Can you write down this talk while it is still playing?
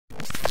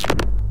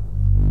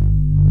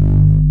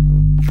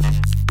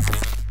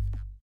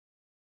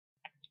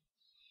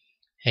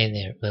Hey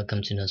there,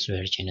 welcome to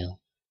Nosware channel.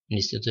 In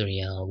this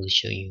tutorial, I will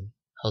show you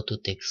how to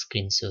take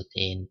screenshot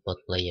in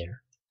PotPlayer.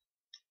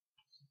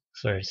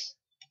 First,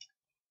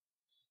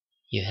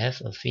 you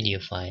have a video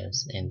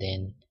files and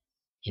then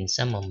in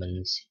some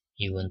moments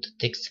you want to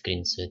take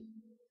screenshot.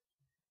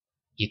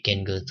 You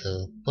can go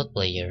to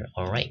PotPlayer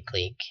or right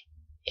click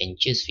and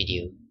choose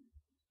video,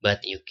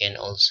 but you can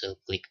also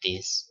click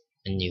this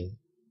menu,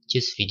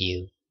 choose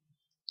video,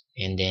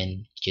 and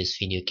then choose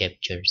video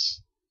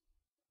captures.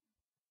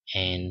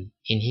 And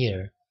in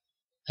here,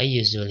 I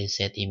usually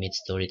set image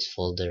storage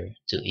folder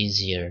to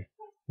easier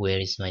where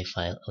is my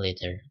file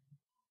later.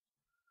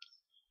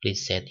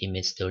 Please set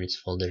image storage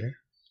folder.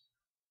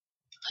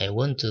 I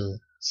want to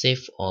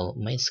save all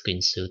my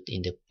screenshot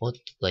in the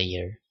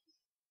PotPlayer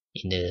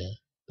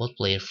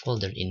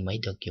folder in my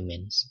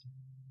documents.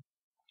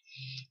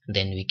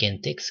 Then we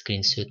can take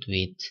screenshot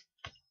with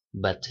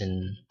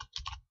button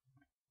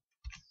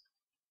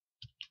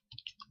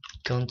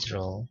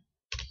Ctrl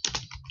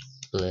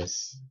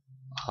plus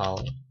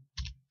Alt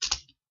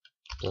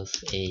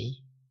plus A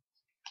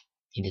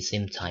in the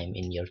same time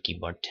in your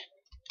keyboard.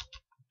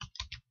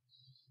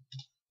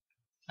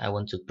 I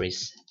want to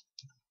press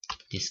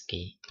this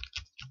key.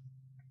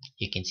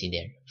 You can see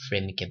there,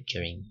 frame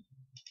capturing.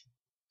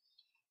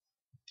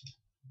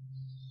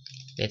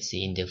 Let's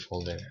see in the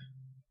folder.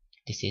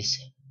 This is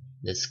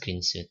the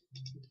screenshot.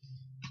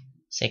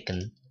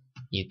 Second,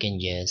 you can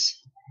just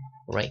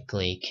right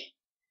click,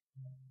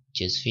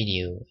 choose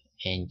video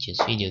and choose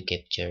video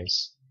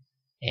captures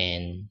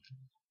and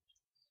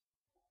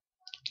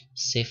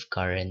save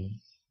current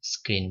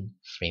screen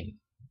frame.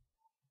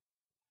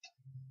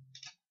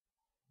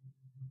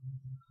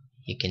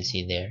 You can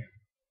see there.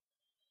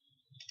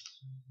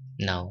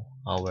 Now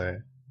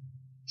our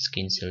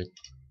screenshot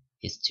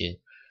is 2,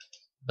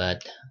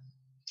 but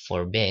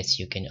for base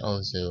you can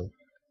also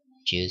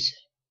choose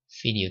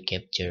video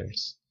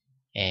captures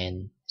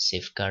and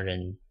save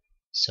current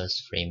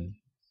source frame.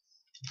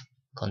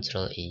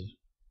 Ctrl E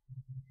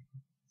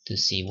to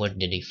see what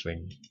the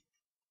difference.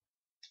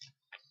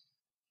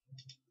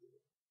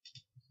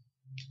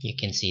 You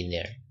can see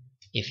there,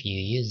 if you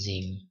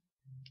using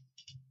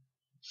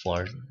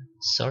for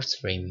source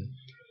frame,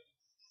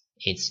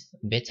 it's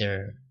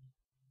better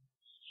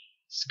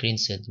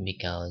screenshot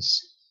because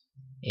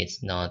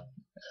it's not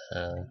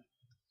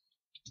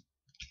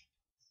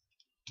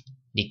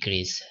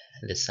decrease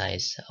the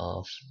size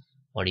of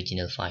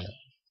original file.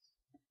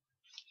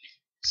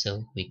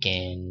 So we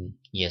can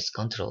use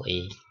Ctrl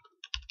A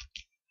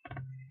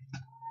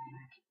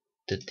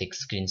to take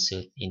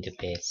screenshot in the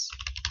base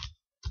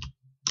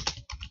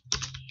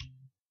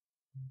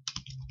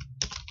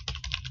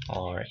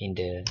or in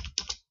the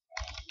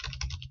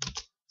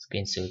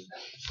screenshot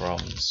from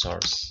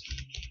source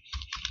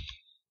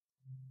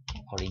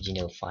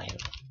original file.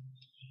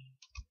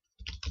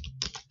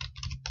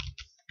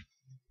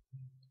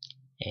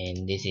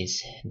 And this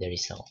is the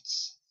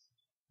results.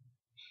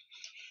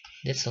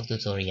 That's all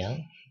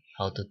tutorial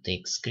how to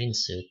take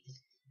screenshot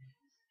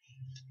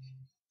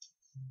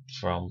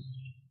from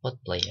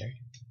PotPlayer.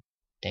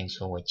 Thanks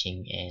for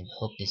watching and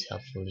hope this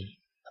helpful.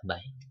 Bye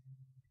bye.